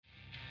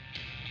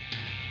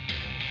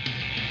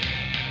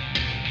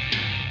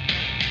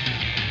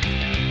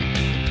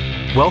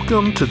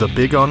Welcome to the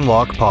Big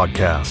Unlock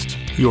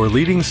Podcast, your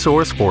leading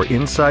source for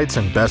insights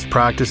and best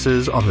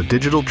practices on the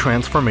digital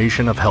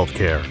transformation of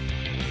healthcare.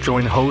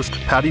 Join host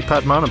Paddy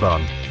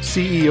Padmanabhan,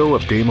 CEO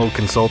of Damo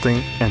Consulting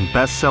and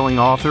best-selling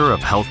author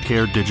of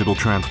Healthcare Digital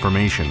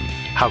Transformation,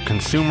 How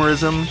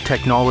Consumerism,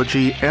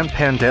 Technology, and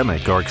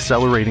Pandemic Are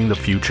Accelerating the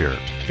Future,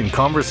 in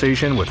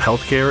conversation with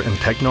healthcare and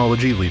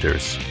technology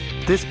leaders.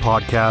 This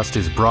podcast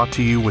is brought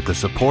to you with the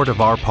support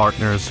of our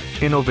partners,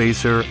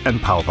 Innovacer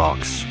and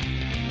Palbox.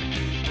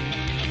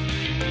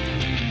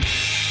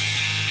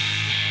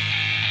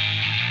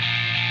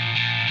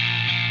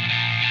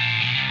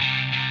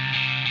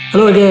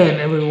 Hello again,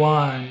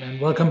 everyone,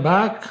 and welcome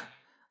back.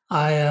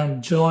 I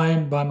am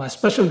joined by my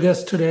special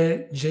guest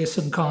today,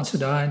 Jason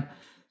Considine,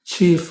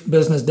 Chief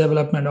Business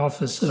Development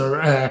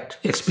Officer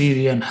at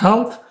Experian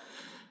Health.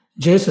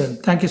 Jason,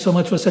 thank you so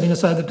much for setting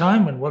aside the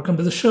time and welcome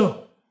to the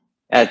show.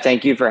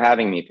 Thank you for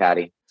having me,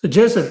 Patty. So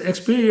Jason,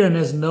 Experian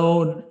is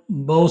known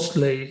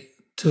mostly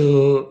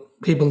to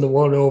people the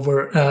world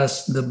over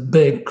as the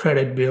big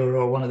credit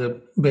bureau, one of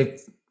the big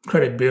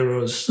credit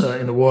bureaus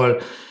in the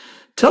world.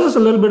 Tell us a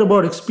little bit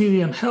about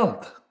Experian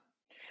Health.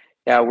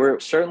 Yeah, we're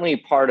certainly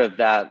part of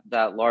that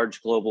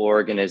large global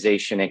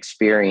organization,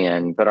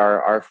 Experian, but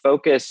our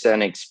focus on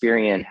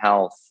Experian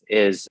Health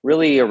is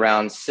really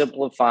around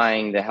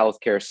simplifying the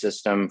healthcare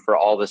system for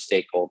all the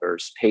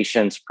stakeholders,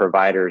 patients,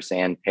 providers,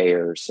 and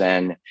payers.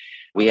 And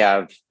we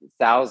have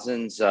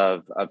thousands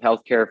of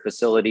healthcare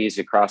facilities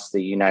across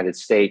the United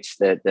States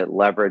that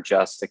leverage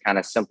us to kind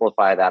of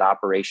simplify that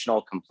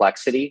operational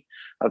complexity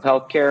of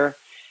healthcare.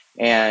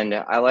 And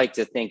I like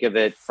to think of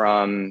it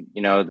from,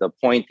 the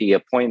point the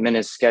appointment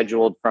is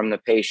scheduled from the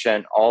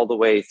patient all the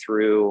way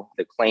through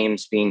the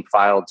claims being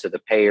filed to the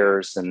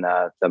payers and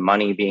the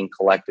money being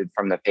collected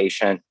from the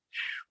patient.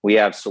 We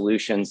have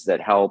solutions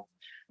that help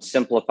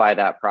simplify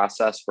that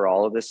process for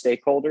all of the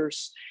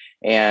stakeholders.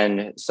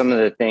 And some of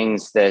the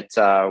things that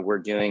we're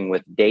doing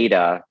with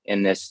data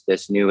in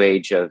this new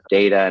age of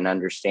data and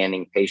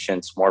understanding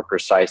patients more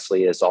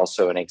precisely is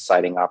also an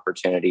exciting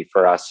opportunity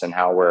for us and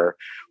how we're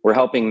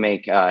helping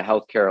make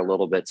healthcare a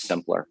little bit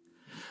simpler.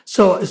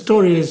 So the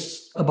story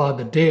is about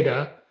the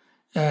data.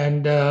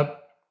 And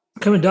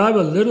can we dive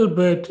a little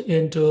bit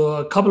into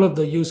a couple of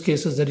the use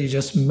cases that you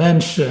just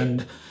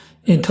mentioned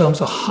in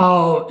terms of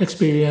how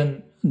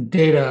Experian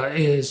data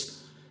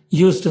is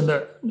used in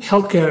the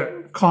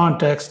healthcare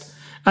context?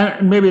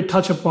 And maybe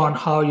touch upon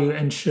how you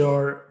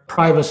ensure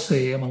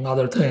privacy, among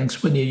other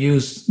things, when you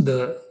use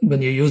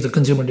the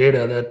consumer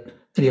data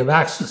that you have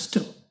access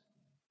to.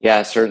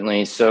 Yeah,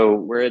 certainly. So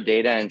we're a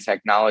data and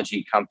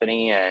technology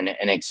company, and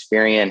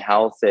Experian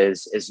Health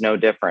is no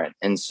different.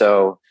 And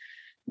so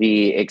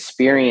the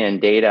Experian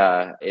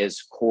data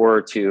is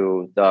core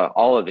to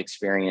all of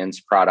Experian's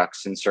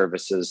products and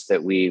services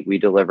that we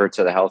deliver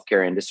to the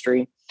healthcare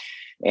industry.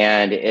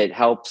 And it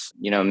helps,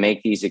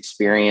 make these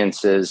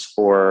experiences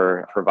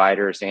for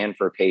providers and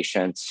for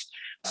patients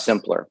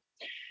simpler.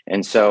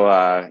 And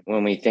so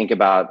when we think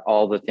about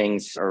all the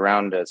things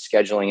around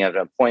scheduling of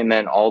an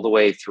appointment, all the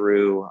way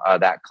through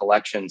that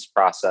collections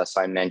process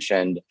I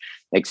mentioned,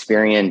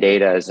 Experian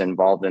data is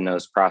involved in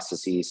those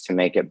processes to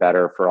make it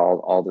better for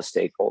all the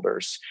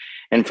stakeholders.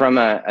 And from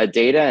a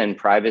data and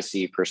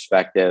privacy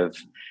perspective,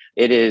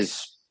 it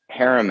is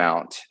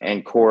paramount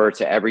and core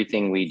to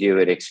everything we do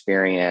at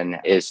Experian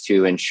is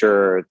to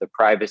ensure the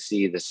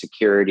privacy, the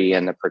security,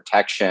 and the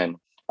protection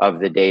of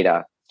the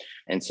data.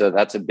 And so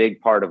that's a big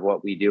part of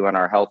what we do in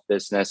our health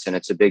business. And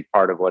it's a big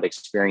part of what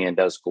Experian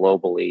does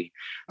globally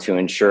to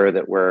ensure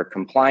that we're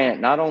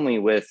compliant, not only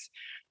with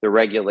the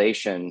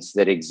regulations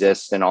that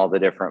exist in all the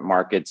different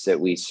markets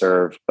that we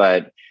serve,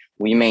 but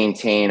we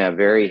maintain a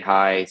very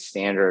high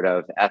standard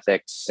of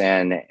ethics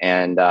and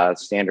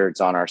standards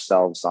on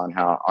ourselves on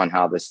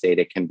how this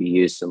data can be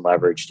used and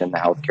leveraged in the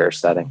healthcare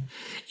setting.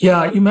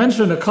 Yeah, you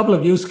mentioned a couple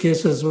of use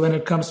cases when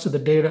it comes to the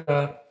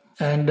data.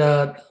 And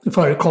if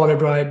I recall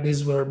it right,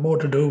 these were more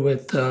to do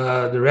with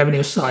the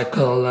revenue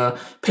cycle,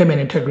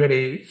 payment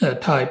integrity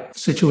type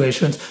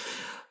situations.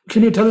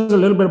 Can you tell us a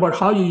little bit about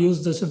how you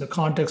use this in the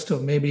context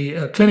of maybe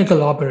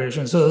clinical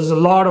operations? So there's a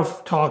lot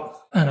of talk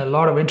and a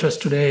lot of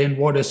interest today in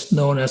what is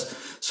known as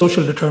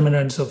social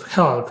determinants of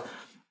health.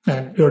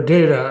 And your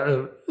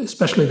data,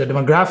 especially the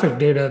demographic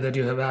data that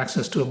you have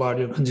access to about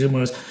your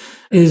consumers,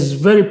 is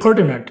very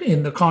pertinent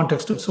in the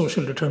context of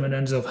social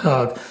determinants of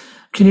health.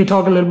 Can you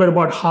talk a little bit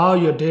about how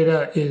your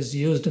data is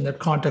used in that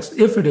context,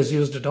 if it is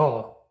used at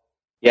all?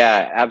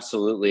 Yeah,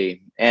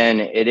 absolutely. And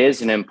it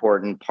is an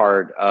important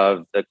part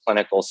of the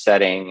clinical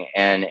setting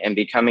and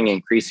becoming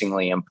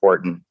increasingly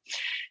important.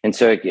 And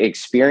so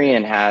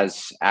Experian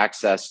has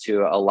access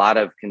to a lot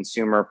of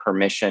consumer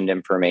permissioned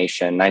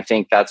information. I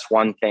think that's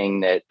one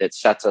thing that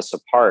sets us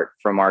apart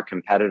from our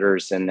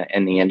competitors in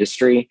the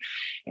industry,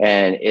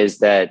 and is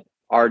that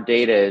our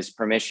data is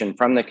permissioned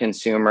from the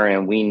consumer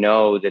and we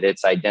know that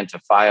it's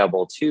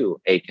identifiable to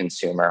a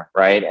consumer,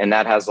 right? And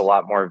that has a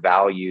lot more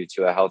value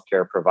to a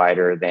healthcare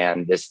provider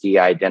than this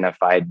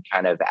de-identified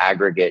kind of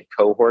aggregate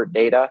cohort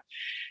data.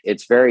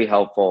 It's very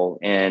helpful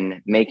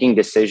in making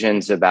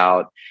decisions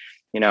about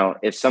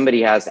If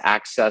somebody has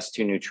access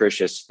to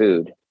nutritious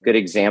food, good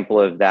example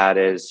of that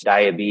is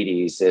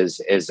diabetes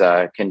is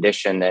a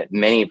condition that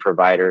many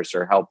providers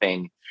are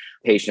helping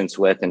patients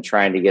with and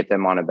trying to get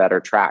them on a better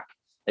track.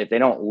 If they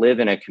don't live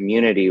in a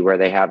community where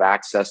they have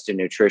access to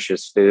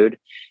nutritious food,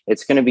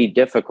 it's going to be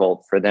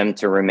difficult for them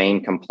to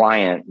remain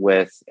compliant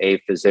with a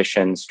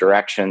physician's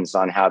directions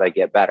on how to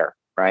get better,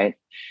 right?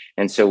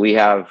 And so we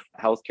have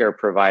healthcare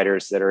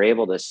providers that are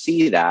able to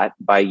see that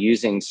by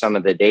using some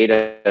of the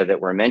data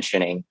that we're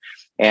mentioning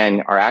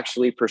and are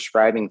actually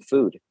prescribing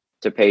food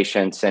to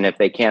patients. And if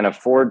they can't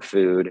afford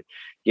food,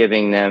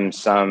 giving them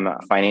some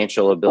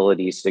financial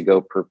abilities to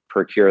go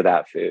procure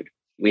that food.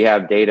 We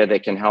have data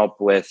that can help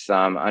with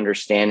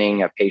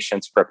understanding a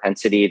patient's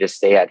propensity to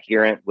stay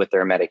adherent with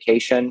their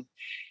medication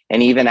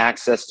and even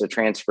access to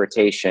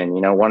transportation.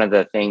 One of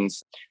the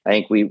things I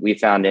think we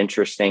found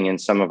interesting in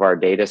some of our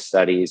data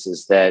studies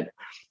is that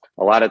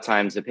a lot of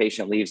times the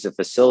patient leaves the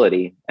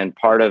facility and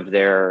part of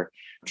their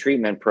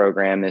treatment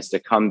program is to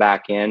come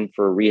back in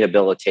for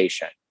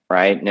rehabilitation,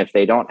 right? And if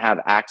they don't have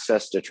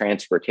access to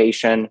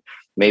transportation,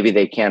 maybe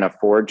they can't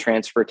afford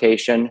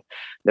transportation,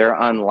 they're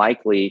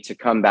unlikely to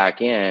come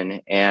back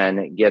in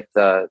and get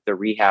the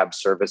rehab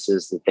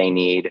services that they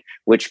need,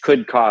 which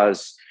could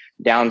cause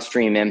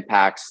downstream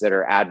impacts that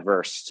are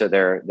adverse to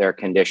their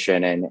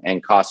condition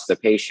and cost the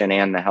patient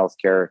and the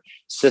healthcare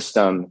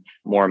system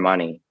more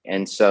money.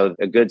 And so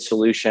a good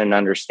solution,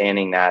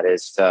 understanding that,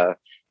 is to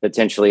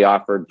potentially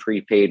offer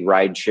prepaid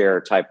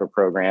rideshare type of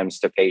programs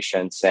to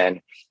patients and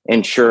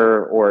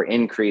ensure or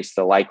increase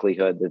the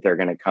likelihood that they're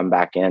going to come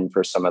back in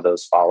for some of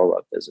those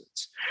follow-up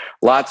visits.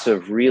 Lots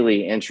of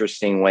really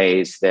interesting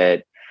ways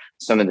that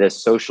some of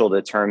this social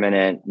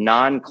determinant,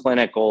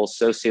 non-clinical,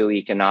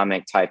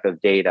 socioeconomic type of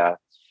data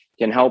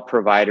can help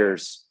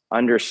providers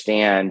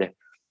understand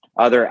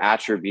other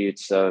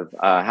attributes of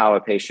how a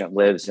patient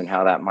lives and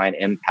how that might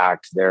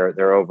impact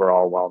their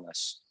overall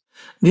wellness.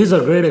 These are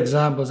great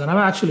examples, and I'm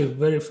actually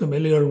very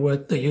familiar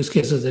with the use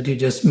cases that you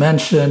just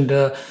mentioned.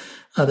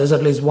 There's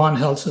at least one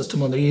health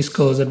system on the East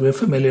Coast that we're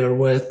familiar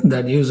with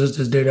that uses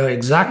this data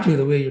exactly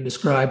the way you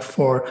described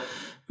for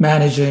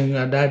managing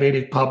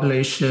diabetic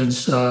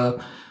populations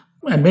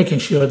and making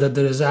sure that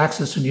there is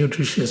access to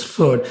nutritious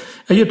food.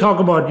 And you talk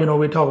about,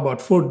 we talk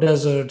about food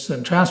deserts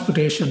and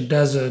transportation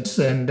deserts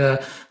and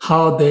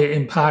how they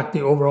impact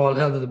the overall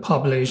health of the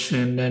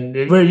population.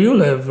 And where you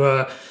live,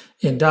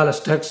 in Dallas,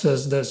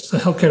 Texas, there's a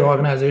healthcare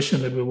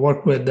organization that we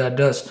work with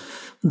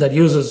that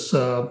uses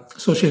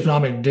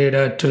socioeconomic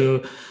data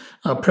to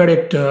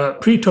predict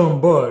preterm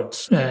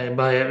births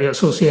by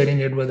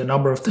associating it with a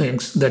number of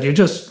things that you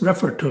just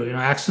referred to,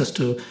 access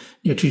to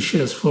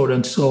nutritious food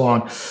and so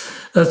on.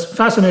 That's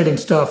fascinating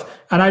stuff.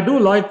 And I do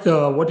like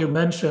what you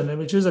mentioned,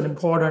 which is an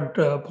important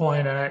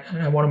point,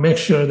 and I want to make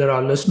sure that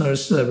our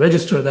listeners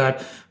register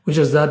that, which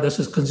is that this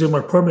is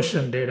consumer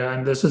permission data,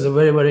 and this is a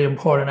very, very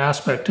important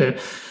aspect to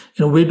it.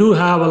 We do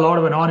have a lot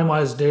of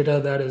anonymized data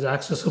that is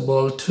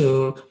accessible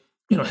to,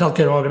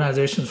 healthcare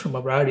organizations from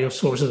a variety of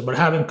sources, but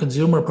having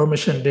consumer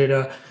permission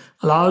data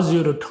allows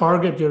you to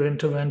target your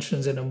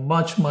interventions in a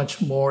much,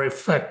 much more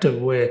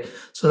effective way.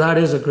 So that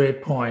is a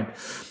great point.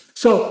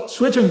 So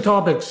switching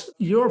topics,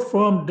 your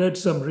firm did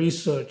some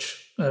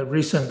research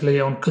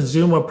recently on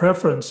consumer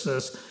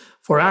preferences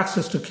for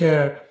access to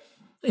care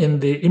in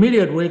the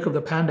immediate wake of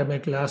the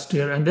pandemic last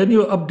year. And then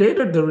you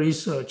updated the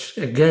research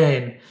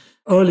again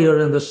earlier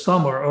in the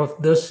summer of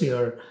this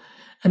year.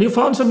 And you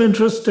found some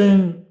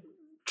interesting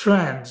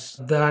trends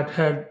that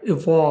had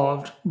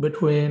evolved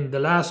between the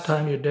last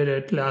time you did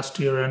it last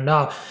year and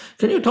now.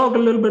 Can you talk a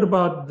little bit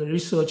about the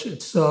research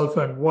itself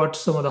and what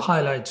some of the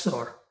highlights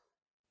are?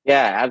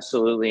 Yeah,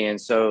 absolutely. And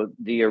so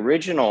the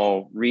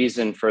original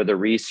reason for the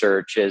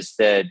research is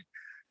that,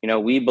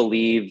 we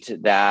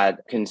believed that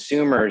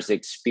consumers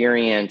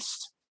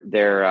experienced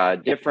their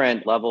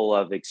different level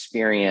of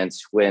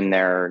experience when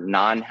they're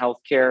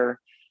non-healthcare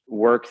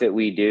work that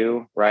we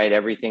do, right?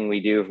 Everything we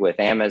do with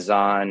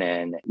Amazon,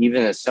 and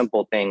even a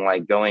simple thing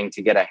like going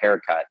to get a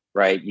haircut,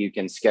 right? You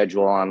can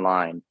schedule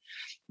online.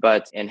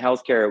 But in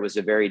healthcare, it was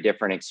a very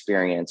different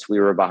experience. We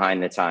were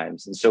behind the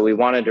times. And so we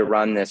wanted to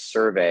run this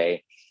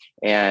survey.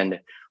 And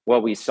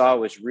what we saw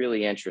was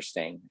really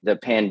interesting. The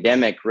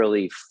pandemic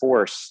really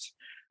forced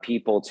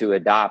people to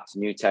adopt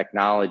new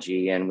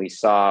technology. And we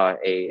saw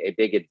a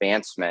big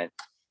advancement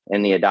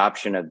in the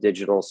adoption of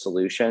digital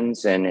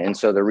solutions. And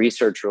so the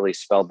research really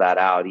spelled that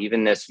out.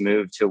 Even this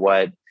move to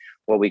what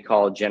we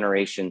call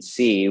Generation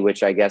C,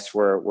 which I guess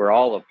we're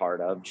all a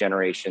part of,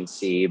 Generation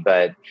C,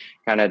 but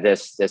kind of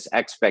this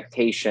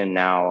expectation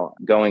now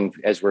going,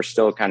 as we're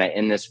still kind of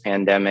in this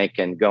pandemic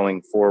and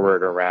going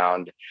forward,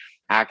 around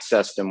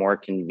access to more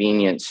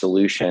convenient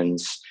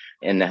solutions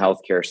in the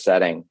healthcare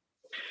setting.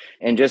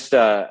 And just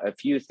a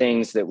few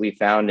things that we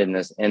found in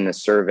the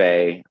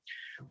survey.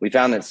 We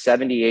found that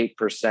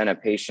 78%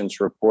 of patients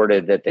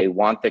reported that they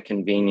want the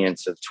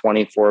convenience of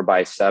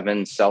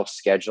 24/7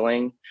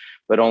 self-scheduling,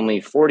 but only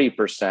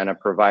 40% of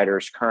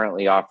providers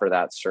currently offer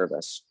that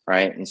service,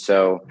 right? And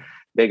so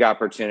big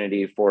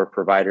opportunity for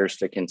providers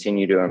to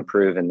continue to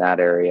improve in that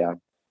area.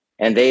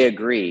 And they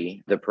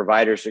agree, the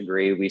providers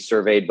agree. We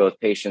surveyed both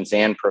patients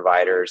and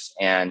providers,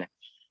 and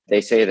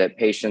they say that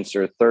patients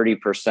are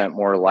 30%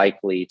 more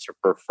likely to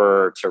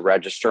prefer to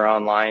register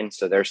online.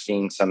 So they're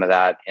seeing some of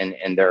that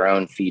in their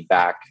own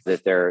feedback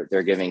that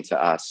they're giving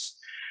to us.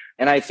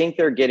 And I think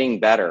they're getting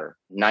better.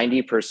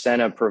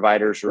 90% of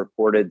providers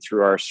reported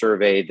through our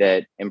survey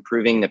that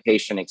improving the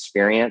patient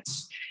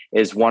experience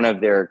is one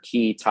of their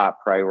key top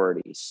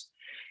priorities.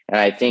 And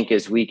I think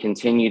as we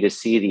continue to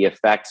see the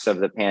effects of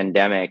the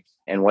pandemic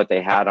and what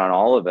they had on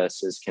all of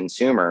us as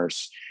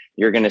consumers,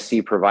 you're going to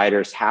see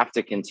providers have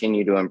to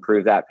continue to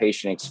improve that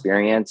patient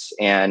experience.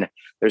 And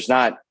there's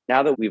not,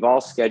 now that we've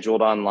all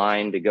scheduled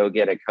online to go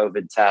get a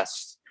COVID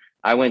test,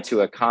 I went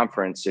to a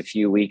conference a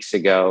few weeks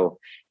ago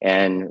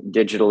and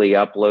digitally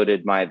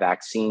uploaded my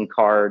vaccine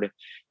card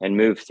and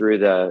moved through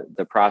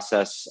the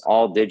process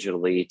all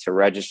digitally to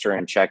register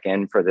and check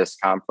in for this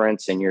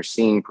conference. And you're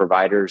seeing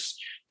providers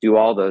do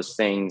all those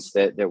things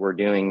that we're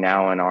doing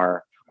now in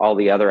all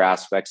the other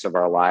aspects of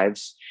our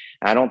lives.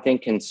 I don't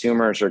think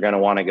consumers are going to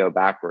want to go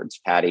backwards,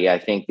 Patty. I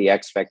think the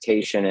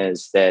expectation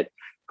is that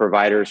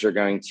providers are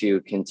going to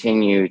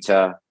continue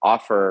to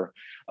offer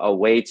a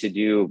way to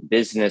do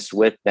business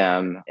with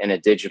them in a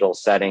digital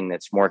setting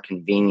that's more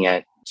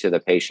convenient to the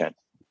patient.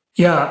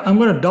 Yeah, I'm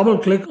going to double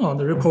click on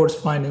the report's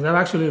findings. I've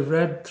actually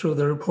read through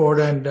the report,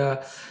 and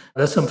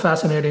there's some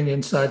fascinating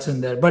insights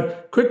in there.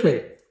 But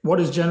quickly, what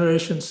is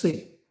Generation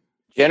C?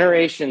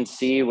 Generation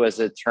C was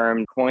a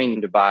term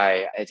coined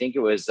by, I think it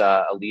was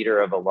a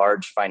leader of a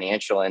large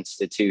financial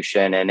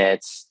institution. And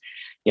it's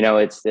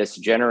this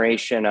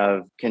generation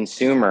of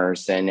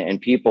consumers and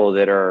people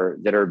that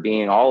are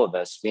being, all of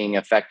us being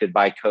affected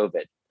by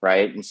COVID,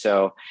 right? And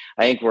so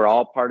I think we're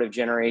all part of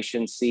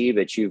Generation C,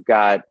 but you've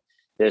got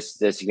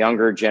this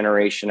younger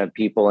generation of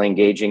people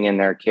engaging in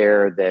their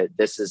care that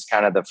this is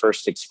kind of the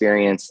first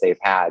experience they've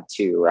had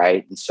too,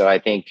 right? And so I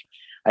think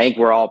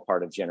we're all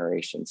part of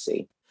Generation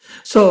C.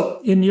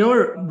 So in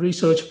your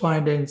research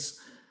findings,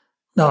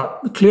 now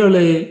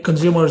clearly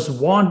consumers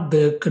want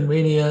the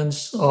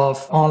convenience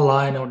of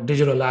online or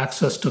digital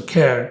access to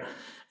care,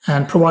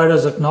 and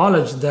providers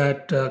acknowledge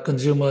that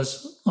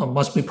consumers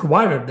must be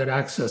provided that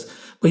access.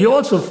 But you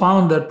also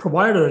found that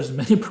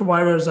many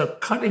providers are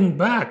cutting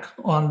back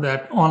on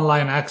that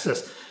online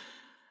access.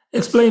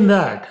 Explain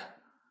that.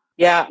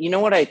 Yeah, you know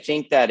what I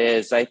think that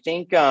is? I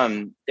think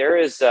there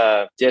is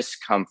a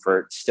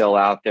discomfort still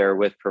out there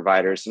with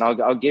providers. And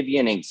I'll give you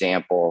an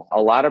example.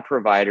 A lot of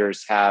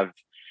providers have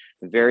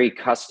very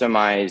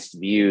customized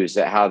views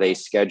at how they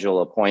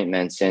schedule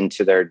appointments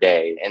into their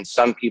day. And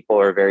some people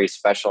are very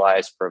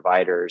specialized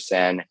providers.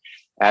 And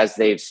as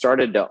they've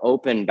started to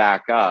open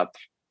back up,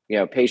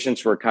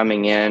 patients were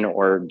coming in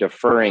or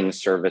deferring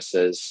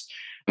services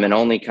and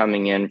only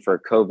coming in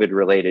for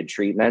COVID-related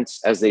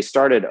treatments. As they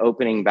started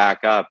opening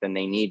back up and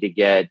they need to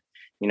get,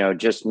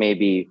 just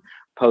maybe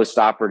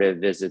post-operative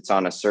visits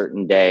on a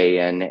certain day,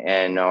 and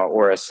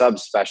or a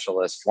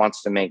subspecialist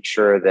wants to make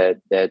sure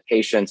that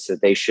patients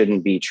that they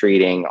shouldn't be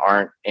treating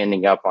aren't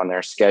ending up on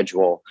their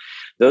schedule.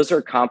 Those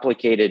are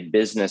complicated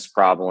business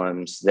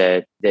problems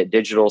that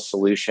digital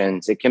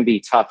solutions, it can be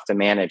tough to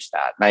manage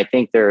that. And I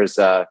think there's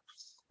a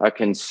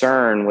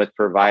concern with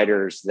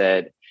providers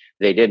that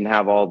they didn't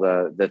have all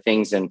the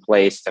things in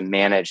place to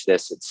manage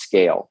this at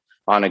scale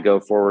on a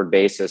go-forward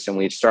basis. And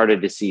we've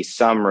started to see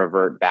some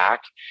revert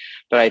back.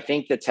 But I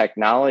think the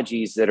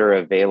technologies that are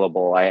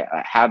available, I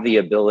have the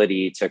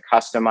ability to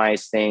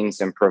customize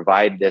things and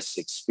provide this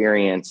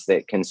experience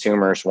that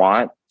consumers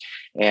want.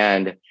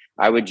 And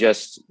I would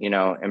just,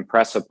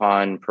 impress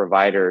upon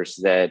providers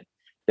that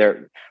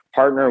they're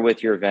partner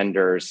with your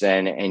vendors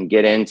and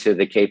get into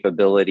the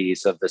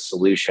capabilities of the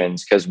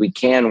solutions, because we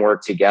can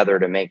work together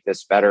to make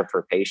this better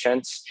for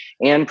patients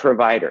and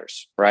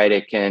providers, right?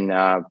 It can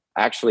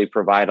actually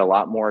provide a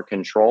lot more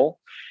control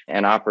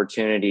and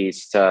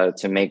opportunities to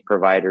make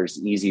providers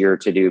easier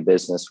to do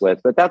business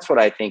with. But that's what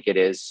I think it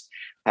is,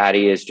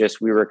 Patty, is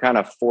just we were kind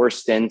of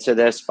forced into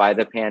this by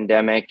the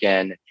pandemic.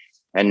 And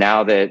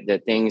now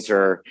that things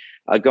are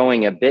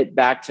going a bit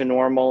back to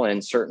normal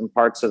in certain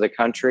parts of the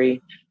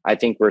country, I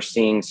think we're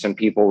seeing some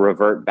people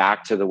revert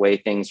back to the way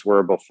things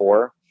were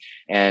before.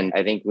 And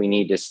I think we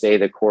need to stay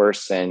the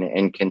course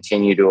and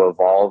continue to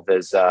evolve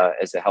as a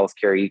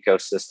healthcare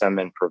ecosystem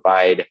and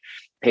provide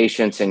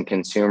patients and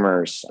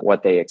consumers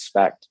what they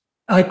expect.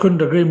 I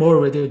couldn't agree more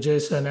with you,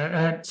 Jason.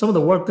 And some of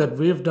the work that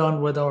we've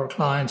done with our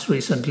clients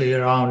recently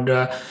around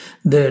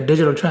their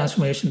digital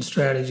transformation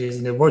strategies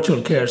and their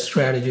virtual care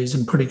strategies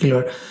in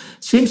particular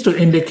seems to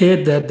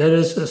indicate that there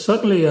is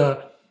certainly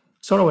a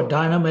sort of a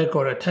dynamic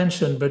or a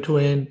tension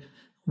between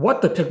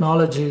what the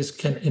technologies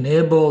can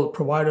enable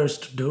providers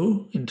to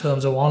do in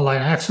terms of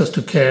online access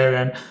to care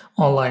and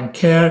online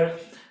care,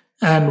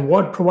 and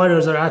what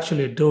providers are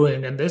actually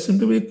doing. And there seem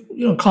to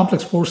be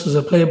complex forces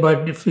at play,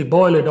 but if we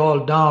boil it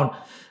all down,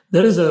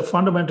 there is a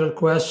fundamental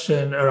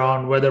question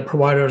around whether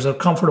providers are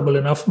comfortable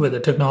enough with the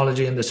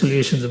technology and the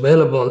solutions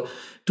available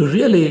to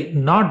really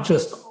not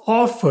just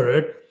offer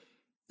it,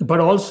 but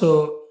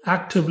also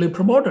actively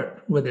promote it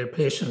with their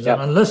patients. And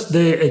Yep. unless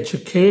they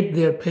educate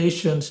their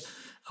patients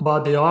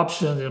about the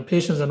options, and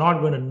patients are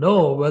not going to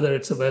know whether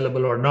it's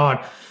available or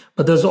not.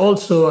 But there's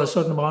also a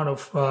certain amount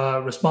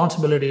of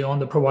responsibility on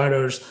the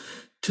providers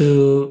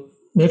to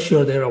make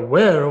sure they're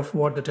aware of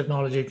what the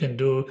technology can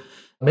do,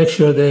 make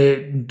sure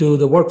they do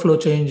the workflow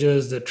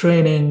changes, the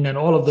training, and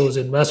all of those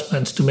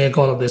investments to make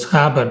all of this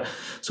happen.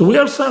 So we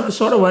are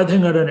sort of, I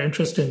think, at an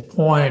interesting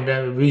point.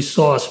 And we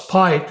saw a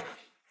spike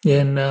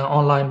in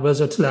online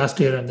visits last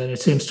year, and then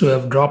it seems to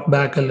have dropped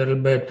back a little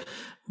bit.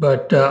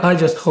 But I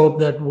just hope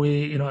that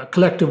we,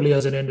 collectively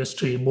as an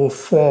industry, move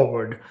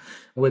forward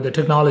with the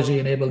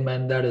technology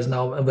enablement that is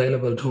now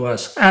available to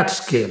us at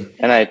scale.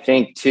 And I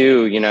think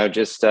too,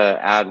 just to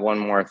add one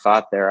more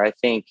thought there, I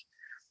think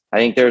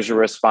there's a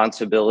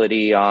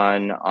responsibility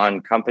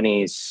on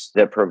companies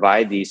that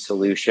provide these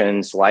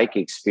solutions like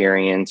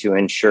Experian to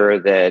ensure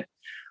that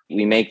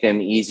we make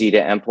them easy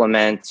to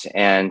implement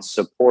and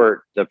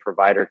support the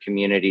provider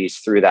communities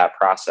through that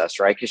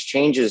process, right? Because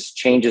change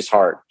is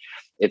hard.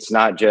 It's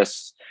not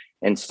just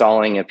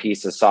installing a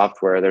piece of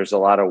software. There's a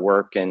lot of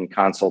work and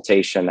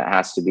consultation that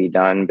has to be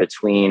done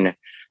between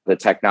the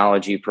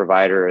technology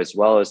provider as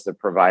well as the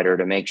provider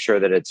to make sure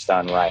that it's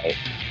done right.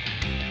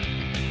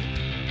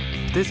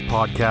 This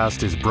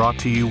podcast is brought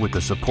to you with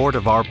the support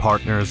of our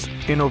partners,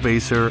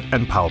 Innovacer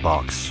and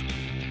Palbox.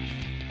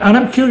 And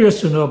I'm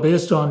curious to know,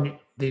 based on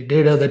the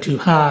data that you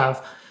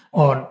have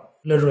on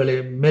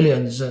literally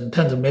millions and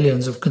tens of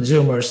millions of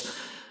consumers,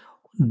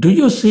 do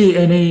you see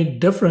any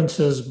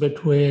differences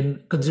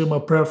between consumer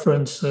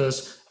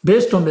preferences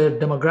based on their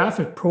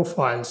demographic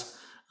profiles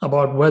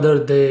about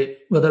whether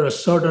a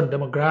certain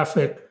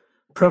demographic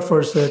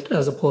prefers it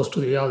as opposed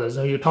to the others?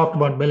 Now, you talked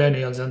about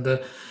millennials, and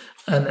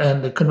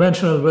the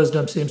conventional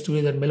wisdom seems to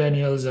be that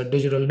millennials are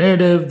digital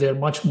native, they're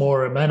much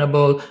more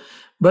amenable,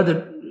 but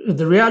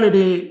the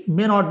reality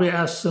may not be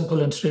as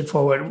simple and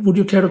straightforward. Would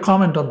you care to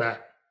comment on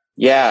that?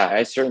 Yeah,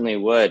 I certainly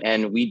would.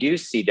 And we do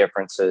see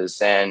differences.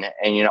 And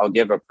I'll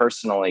give a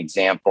personal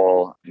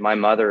example. My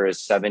mother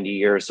is 70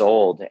 years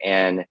old,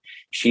 and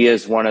she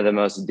is one of the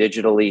most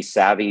digitally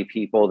savvy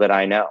people that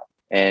I know.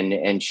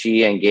 And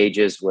she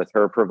engages with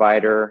her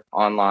provider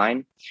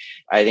online.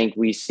 I think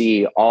we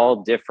see all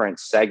different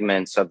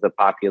segments of the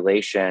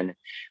population.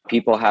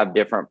 People have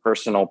different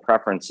personal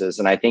preferences.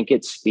 And I think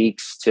it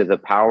speaks to the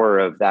power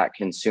of that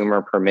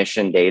consumer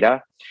permission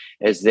data,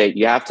 is that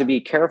you have to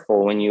be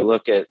careful when you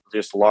look at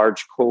just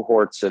large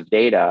cohorts of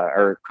data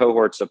or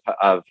cohorts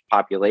of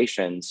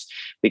populations,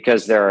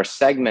 because there are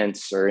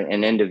segments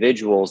and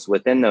individuals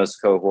within those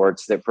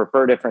cohorts that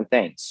prefer different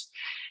things.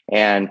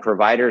 And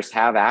providers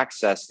have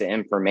access to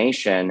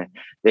information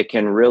that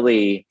can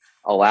really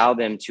allow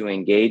them to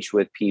engage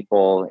with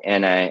people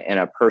in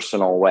a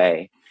personal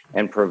way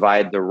and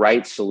provide the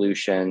right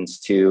solutions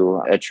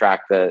to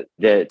attract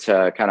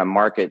to kind of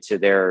market to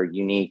their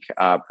unique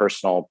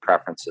personal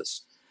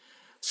preferences.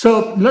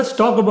 So let's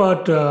talk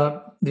about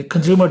the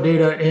consumer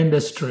data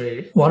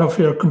industry. One of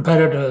your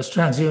competitors,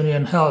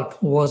 TransUnion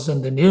Health, was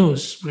in the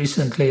news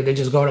recently. They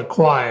just got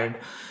acquired.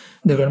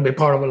 They're going to be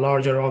part of a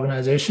larger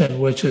organization,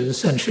 which is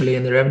essentially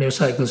in the revenue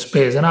cycle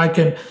space. And I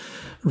can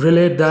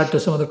relate that to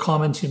some of the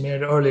comments you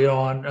made earlier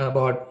on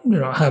about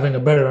having a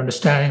better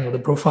understanding of the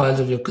profiles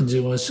of your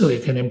consumers so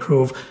you can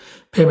improve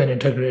payment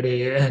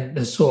integrity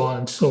and so on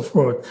and so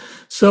forth.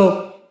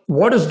 So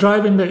what is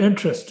driving the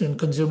interest in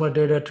consumer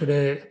data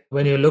today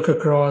when you look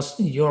across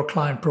your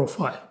client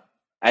profile?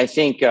 I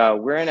think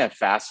we're in a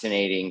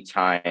fascinating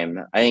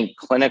time. I think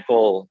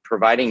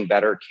providing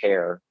better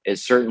care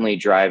is certainly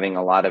driving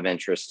a lot of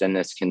interest in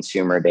this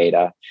consumer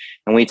data.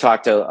 And we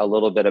talked a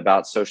little bit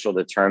about social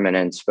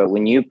determinants, but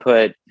when you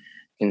put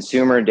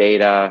consumer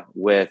data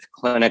with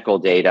clinical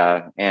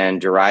data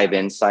and derive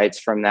insights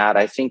from that,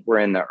 I think we're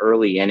in the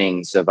early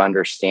innings of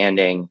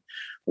understanding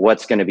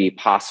what's going to be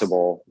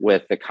possible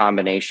with the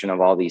combination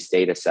of all these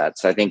data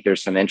sets. I think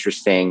there's some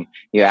interesting,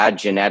 you add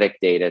genetic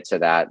data to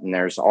that, and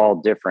there's all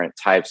different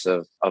types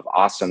of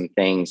awesome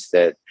things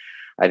that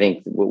I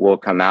think will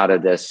come out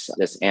of this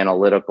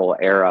analytical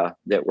era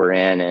that we're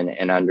in,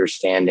 and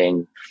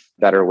understanding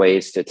better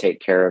ways to take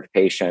care of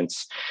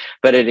patients.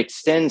 But it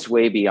extends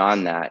way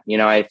beyond that.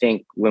 I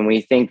think when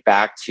we think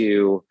back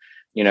to,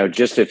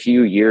 just a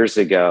few years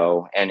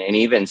ago, and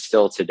even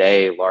still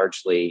today,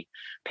 largely,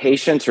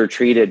 patients are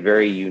treated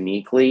very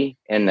uniquely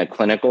in the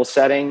clinical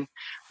setting,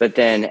 but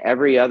then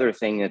every other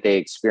thing that they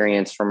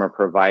experience from a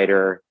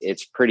provider,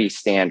 it's pretty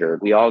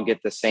standard. We all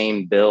get the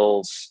same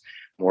bills.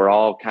 We're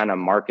all kind of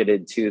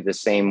marketed to the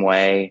same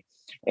way,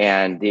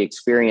 and the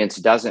experience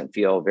doesn't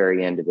feel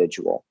very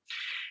individual.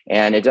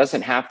 And it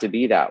doesn't have to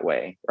be that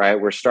way, right?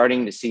 We're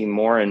starting to see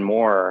more and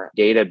more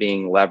data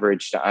being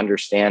leveraged to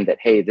understand that,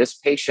 hey, this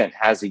patient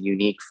has a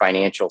unique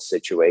financial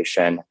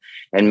situation,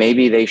 and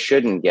maybe they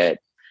shouldn't get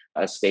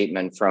a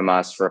statement from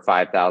us for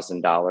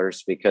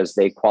 $5,000 because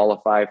they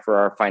qualify for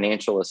our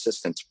financial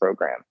assistance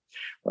program,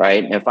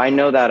 right? And if I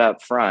know that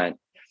up front,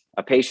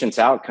 a patient's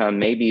outcome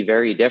may be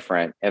very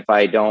different if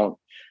I don't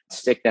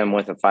stick them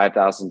with a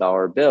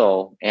 $5,000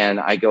 bill and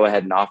I go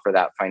ahead and offer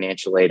that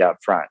financial aid up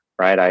front,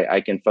 right? I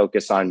can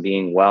focus on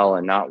being well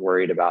and not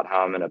worried about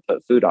how I'm going to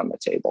put food on the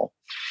table.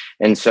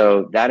 And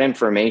so that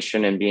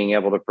information and being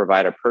able to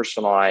provide a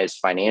personalized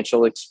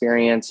financial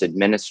experience,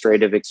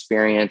 administrative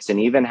experience,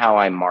 and even how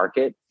I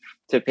market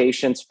to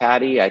patients,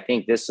 Patty, I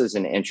think this is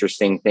an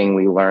interesting thing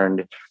we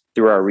learned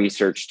through our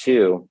research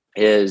too,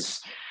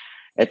 is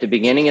at the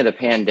beginning of the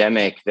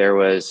pandemic, there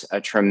was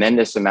a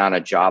tremendous amount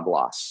of job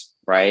loss,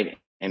 right?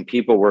 And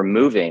people were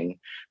moving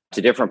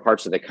to different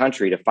parts of the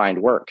country to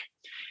find work.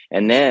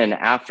 And then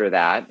after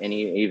that, and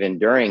even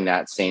during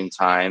that same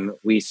time,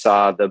 we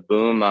saw the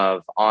boom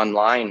of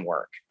online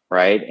work,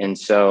 right? And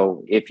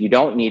so if you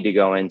don't need to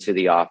go into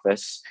the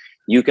office,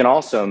 you can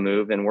also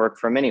move and work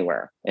from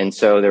anywhere. And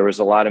so there was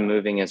a lot of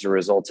moving as a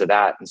result of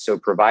that. And so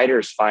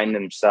providers find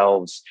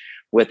themselves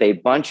with a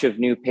bunch of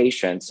new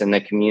patients in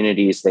the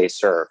communities they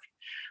serve.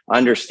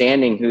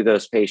 Understanding who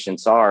those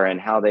patients are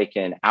and how they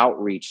can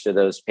outreach to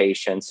those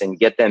patients and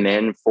get them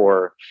in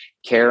for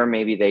care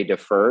maybe they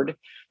deferred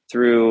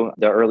through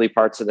the early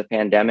parts of the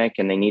pandemic,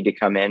 and they need to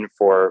come in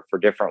for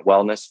different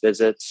wellness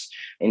visits,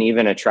 and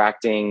even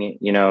attracting,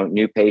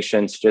 new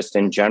patients just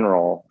in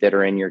general that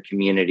are in your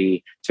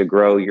community to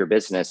grow your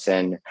business.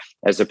 And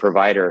as a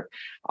provider,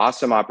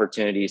 awesome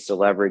opportunities to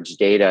leverage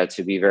data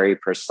to be very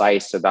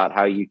precise about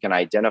how you can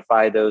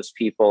identify those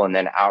people and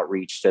then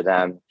outreach to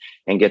them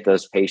and get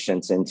those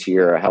patients into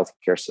your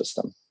healthcare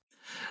system.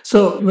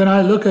 So when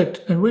I look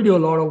at, and we do a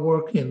lot of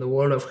work in the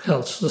world of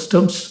health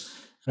systems,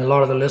 and a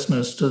lot of the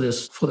listeners to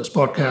this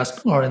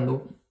podcast are in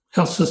the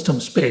health system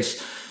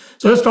space.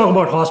 So let's talk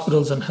about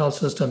hospitals and health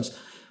systems.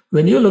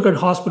 When you look at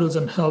hospitals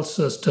and health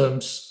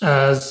systems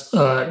as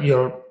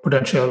your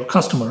potential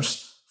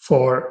customers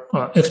for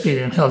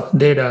Experian Health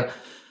data,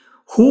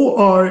 who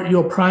are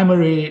your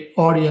primary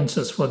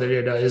audiences for the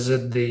data? Is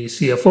it the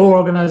CFO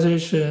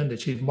organization, the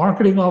chief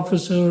marketing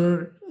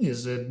officer?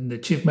 Is it the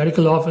chief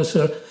medical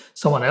officer?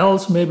 Someone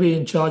else maybe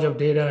in charge of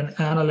data and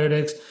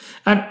analytics?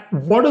 And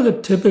what are the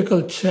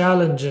typical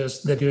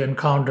challenges that you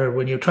encounter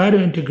when you try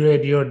to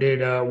integrate your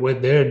data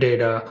with their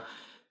data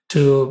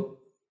to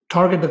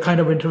target the kind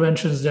of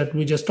interventions that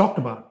we just talked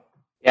about?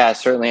 Yeah,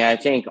 certainly. I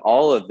think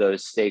all of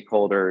those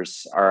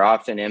stakeholders are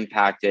often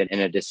impacted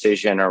in a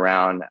decision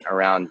around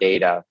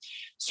data.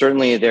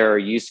 Certainly, there are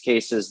use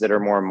cases that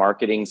are more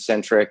marketing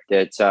centric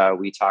that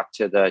we talk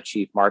to the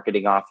chief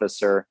marketing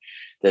officer.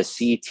 The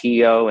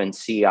CTO and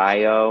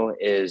CIO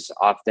is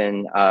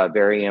often a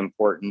very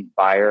important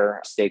buyer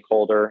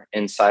stakeholder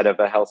inside of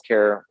a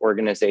healthcare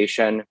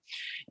organization,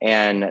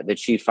 and the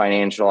chief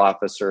financial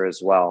officer as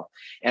well.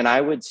 And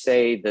I would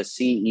say the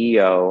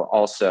CEO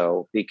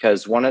also,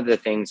 because one of the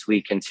things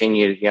we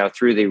continued,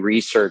 through the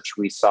research,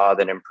 we saw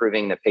that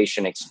improving the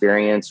patient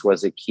experience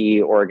was a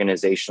key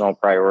organizational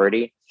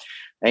priority.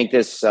 I think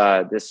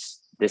this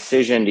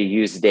decision to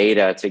use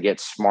data to get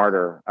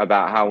smarter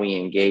about how we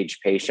engage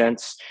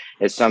patients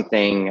is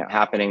something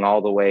happening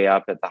all the way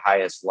up at the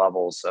highest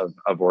levels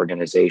of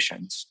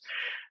organizations.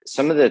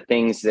 Some of the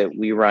things that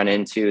we run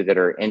into that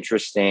are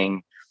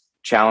interesting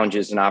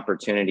challenges and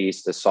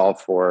opportunities to solve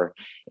for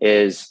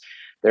is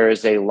there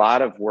is a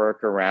lot of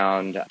work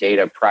around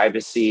data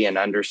privacy and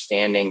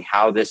understanding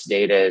how this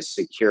data is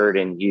secured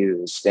and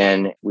used.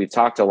 And we've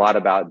talked a lot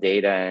about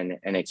data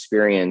and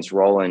Experian's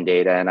role in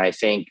data. And I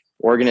think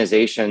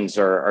organizations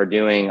are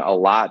doing a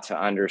lot to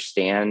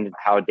understand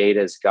how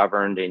data is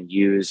governed and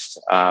used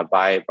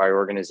by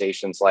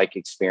organizations like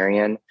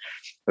Experian.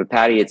 But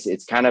Patty,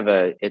 it's kind of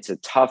a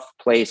tough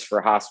place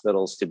for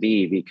hospitals to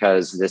be,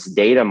 because this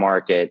data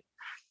market,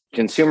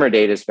 consumer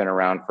data, has been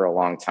around for a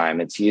long time.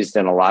 It's used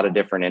in a lot of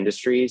different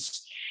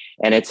industries,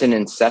 and it's an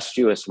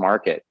incestuous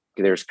market.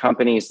 There's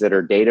companies that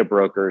are data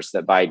brokers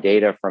that buy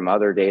data from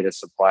other data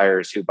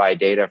suppliers who buy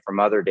data from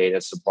other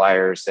data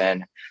suppliers.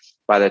 And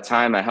by the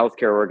time a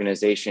healthcare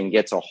organization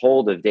gets a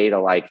hold of data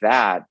like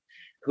that,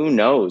 who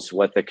knows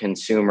what the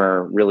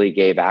consumer really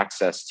gave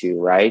access to,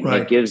 right? And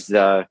it gives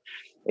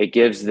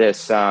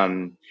this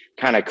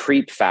kind of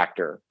creep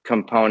factor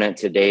component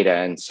to data.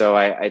 And so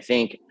I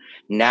think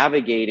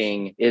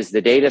navigating, is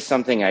the data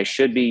something I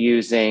should be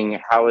using?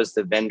 How is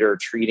the vendor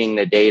treating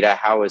the data?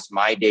 How is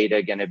my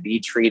data going to be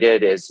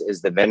treated? Is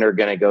the vendor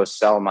going to go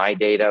sell my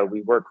data?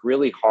 We work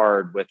really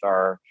hard with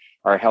our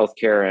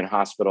healthcare and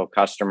hospital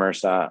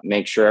customers to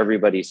make sure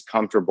everybody's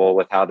comfortable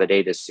with how the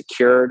data is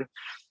secured,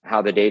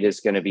 how the data is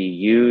going to be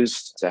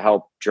used to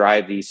help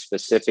drive these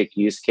specific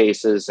use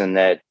cases, and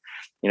that,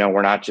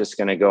 we're not just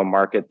going to go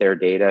market their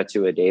data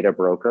to a data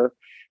broker.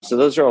 So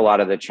those are a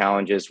lot of the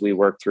challenges we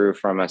work through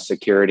from a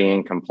security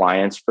and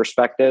compliance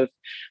perspective.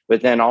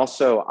 But then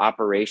also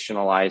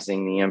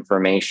operationalizing the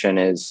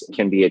information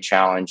can be a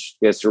challenge,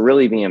 because to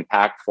really be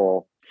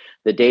impactful,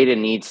 the data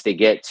needs to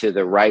get to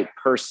the right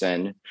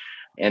person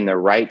in the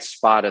right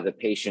spot of the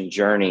patient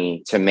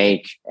journey to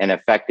make an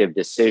effective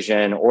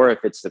decision, or if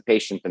it's the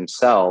patient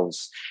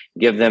themselves,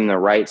 give them the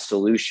right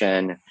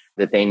solution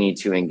that they need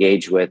to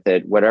engage with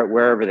it,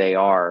 wherever they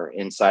are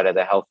inside of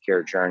the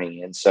healthcare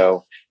journey. And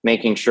so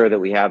making sure that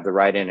we have the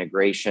right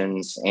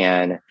integrations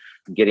and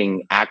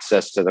getting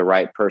access to the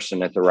right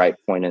person at the right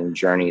point in the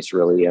journey is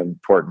really an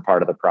important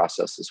part of the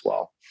process as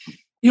well.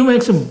 You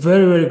make some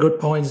very, very good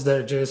points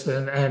there,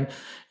 Jason. And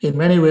in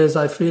many ways,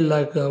 I feel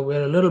like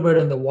we're a little bit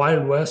in the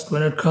Wild West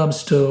when it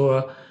comes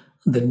to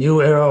the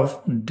new era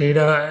of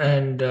data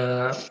and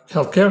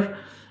healthcare.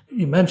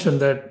 You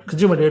mentioned that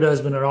consumer data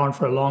has been around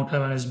for a long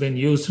time and has been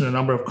used in a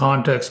number of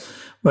contexts.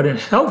 But in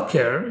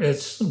healthcare,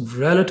 it's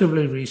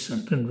relatively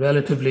recent and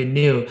relatively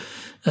new.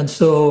 And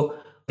so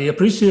the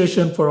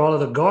appreciation for all of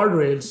the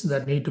guardrails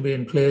that need to be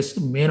in place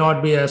may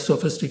not be as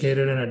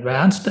sophisticated and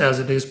advanced as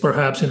it is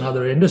perhaps in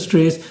other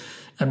industries.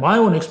 And my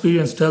own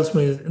experience tells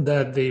me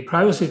that the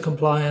privacy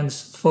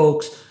compliance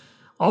folks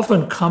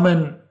often come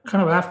in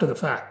kind of after the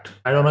fact.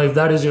 I don't know if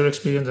that is your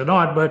experience or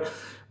not, but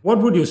what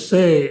would you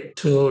say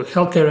to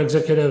healthcare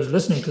executives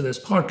listening to this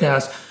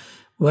podcast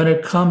when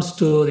it comes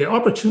to the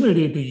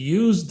opportunity to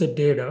use the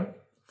data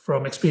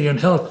from Experian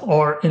Health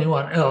or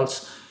anyone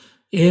else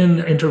in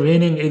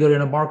intervening either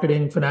in a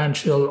marketing,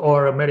 financial,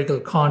 or a medical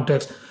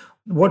context?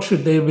 What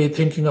should they be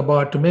thinking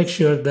about to make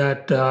sure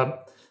that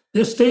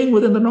they're staying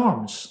within the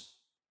norms?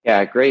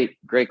 Yeah, great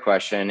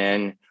question.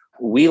 And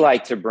we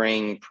like to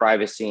bring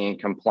privacy and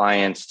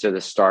compliance to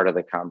the start of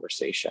the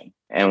conversation.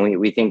 And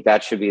we think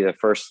that should be the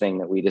first thing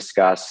that we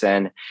discuss.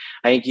 And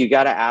I think you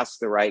got to ask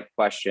the right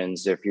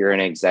questions. If you're an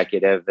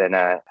executive in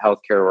a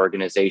healthcare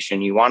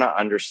organization, you want to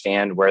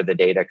understand where the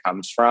data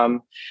comes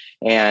from.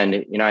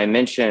 And, I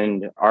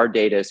mentioned our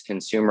data is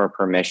consumer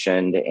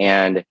permissioned,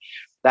 and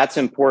that's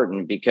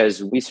important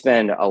because we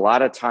spend a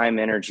lot of time,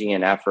 energy,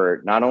 and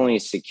effort not only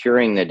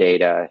securing the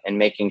data and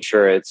making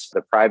sure it's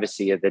the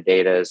privacy of the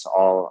data is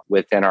all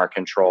within our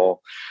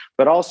control,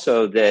 but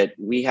also that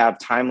we have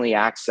timely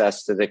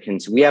access to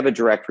we have a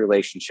direct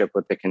relationship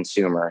with the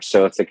consumer.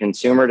 So if the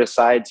consumer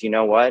decides, you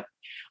know what,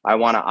 I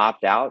want to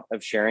opt out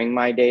of sharing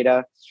my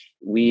data,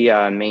 we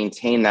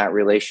maintain that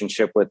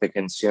relationship with the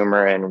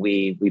consumer, and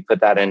we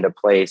put that into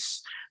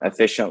place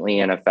efficiently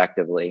and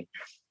effectively.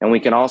 And we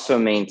can also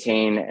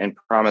maintain and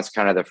promise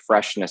kind of the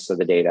freshness of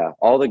the data.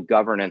 All the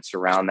governance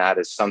around that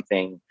is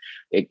something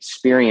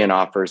Experian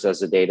offers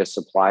as a data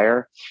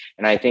supplier.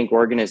 And I think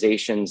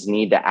organizations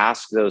need to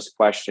ask those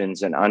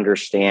questions and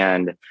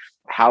understand,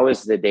 how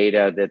is the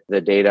data that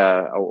the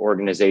data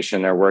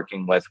organization they're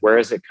working with, where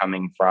is it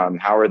coming from?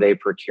 How are they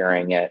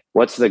procuring it?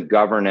 What's the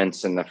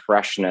governance and the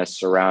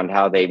freshness around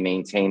how they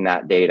maintain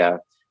that data?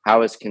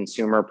 How is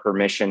consumer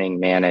permissioning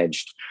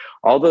managed?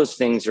 All those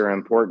things are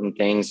important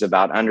things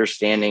about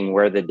understanding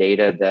where the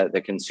data,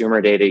 the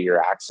consumer data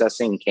you're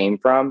accessing came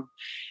from.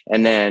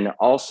 And then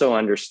also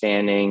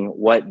understanding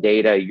what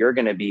data you're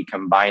going to be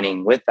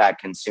combining with that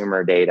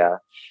consumer data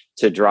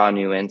to draw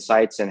new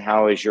insights, and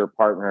how is your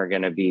partner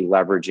going to be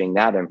leveraging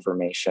that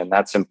information.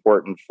 That's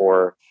important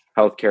for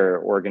healthcare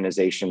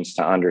organizations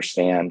to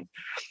understand.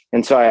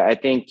 And so I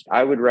think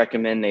I would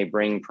recommend they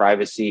bring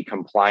privacy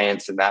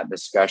compliance in that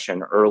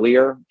discussion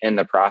earlier in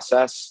the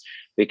process,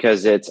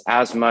 because it's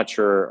as much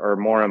or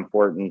more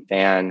important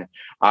than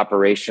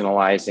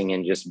operationalizing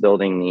and just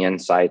building the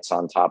insights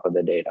on top of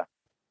the data.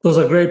 Those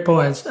are great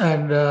points.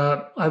 And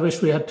I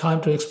wish we had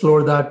time to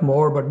explore that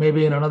more, but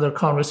maybe in another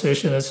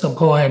conversation at some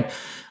point.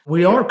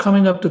 We are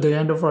coming up to the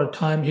end of our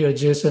time here,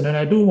 Jason, and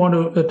I do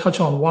want to touch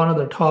on one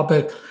other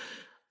topic.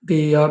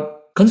 The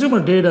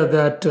consumer data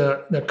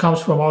that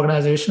comes from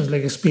organizations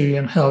like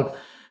Experian Health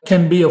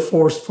can be a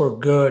force for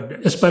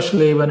good,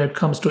 especially when it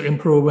comes to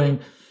improving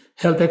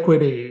health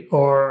equity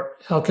or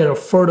healthcare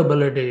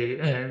affordability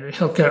and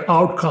healthcare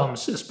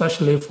outcomes,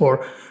 especially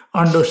for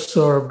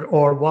underserved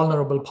or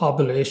vulnerable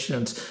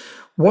populations.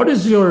 What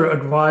is your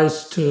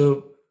advice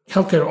to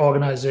healthcare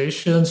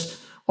organizations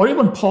or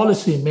even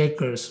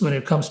policymakers when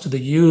it comes to the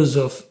use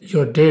of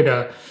your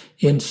data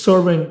in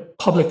serving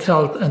public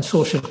health and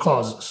social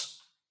causes?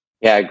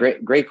 Yeah,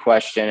 great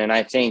question. And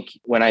I think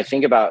when I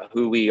think about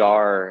who we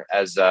are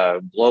as a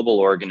global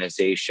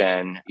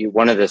organization,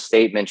 one of the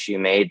statements you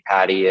made,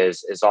 Patty,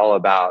 is all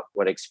about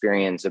what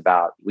Experian's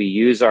about. We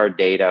use our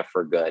data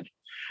for good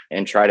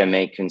and try to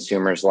make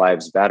consumers'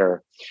 lives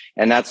better.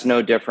 And that's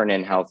no different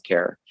in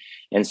healthcare.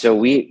 And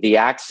so the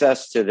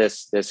access to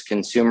this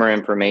consumer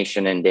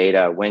information and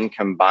data, when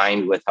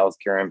combined with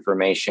healthcare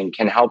information,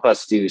 can help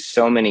us do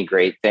so many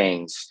great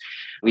things.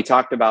 We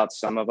talked about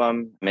some of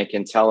them. It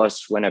can tell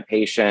us when a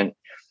patient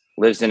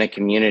lives in a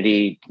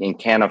community and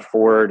can't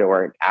afford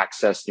or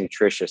access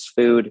nutritious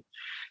food.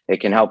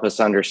 It can help us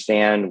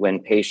understand when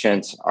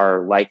patients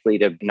are likely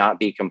to not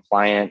be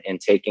compliant in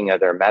taking of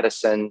their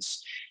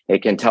medicines.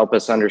 It can help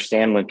us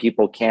understand when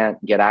people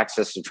can't get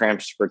access to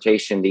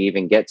transportation to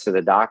even get to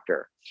the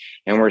doctor.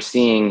 And we're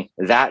seeing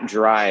that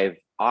drive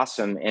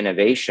awesome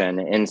innovation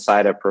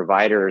inside of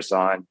providers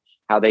on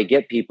how they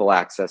get people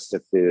access to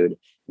food.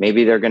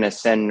 Maybe they're going to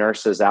send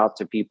nurses out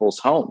to people's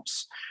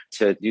homes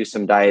to do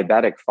some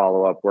diabetic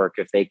follow-up work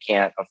if they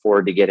can't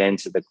afford to get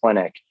into the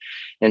clinic.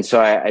 And so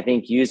I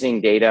think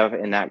using data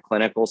in that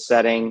clinical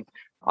setting,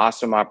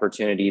 awesome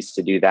opportunities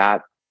to do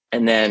that.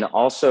 And then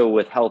also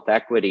with health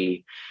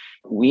equity,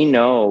 we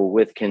know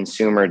with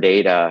consumer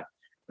data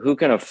who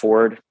can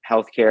afford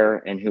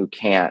healthcare and who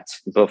can't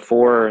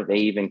before they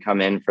even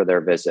come in for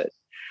their visit,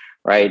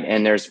 right?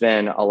 And there's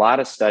been a lot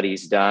of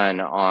studies done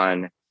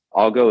on,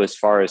 I'll go as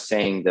far as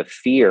saying, the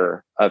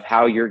fear of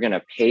how you're going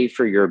to pay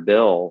for your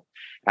bill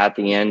at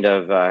the end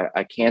of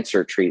a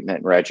cancer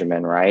treatment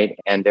regimen, right?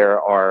 And there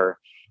are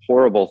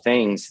horrible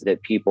things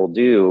that people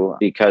do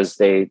because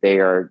they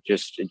are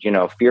just,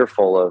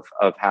 fearful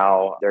of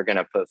how they're going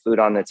to put food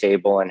on the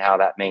table and how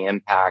that may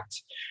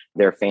impact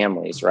their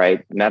families,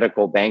 right?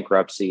 Medical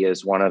bankruptcy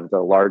is one of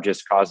the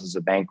largest causes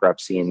of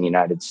bankruptcy in the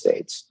United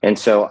States. And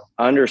so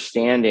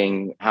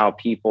understanding how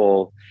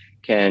people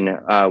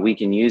we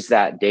can use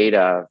that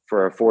data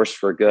for a force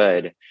for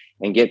good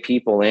and get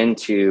people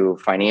into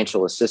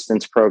financial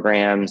assistance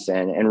programs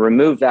and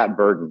remove that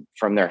burden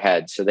from their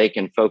head so they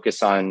can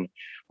focus on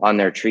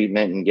their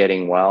treatment and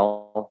getting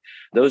well.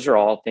 Those are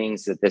all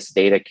things that this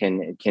data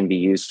can be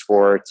used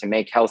for to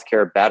make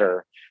healthcare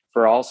better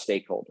for all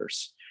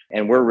stakeholders.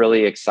 And we're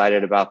really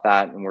excited about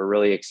that. And we're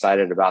really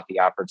excited about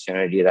the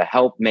opportunity to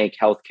help make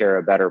healthcare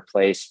a better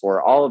place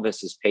for all of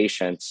us as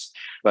patients,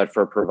 but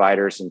for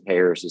providers and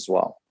payers as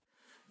well.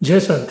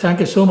 Jason,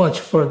 thank you so much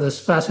for this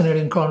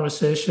fascinating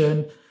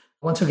conversation.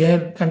 Once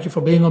again, thank you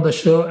for being on the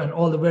show, and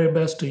all the very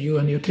best to you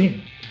and your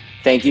team.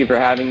 Thank you for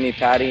having me,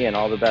 Patty, and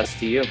all the best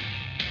to you.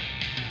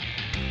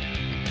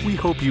 We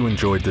hope you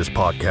enjoyed this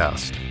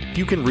podcast.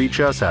 You can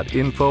reach us at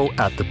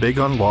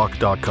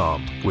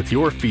info@thebigunlock.com with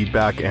your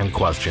feedback and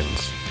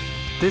questions.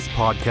 This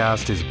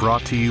podcast is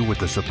brought to you with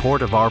the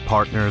support of our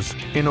partners,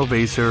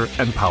 Innovacer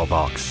and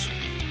Palbox.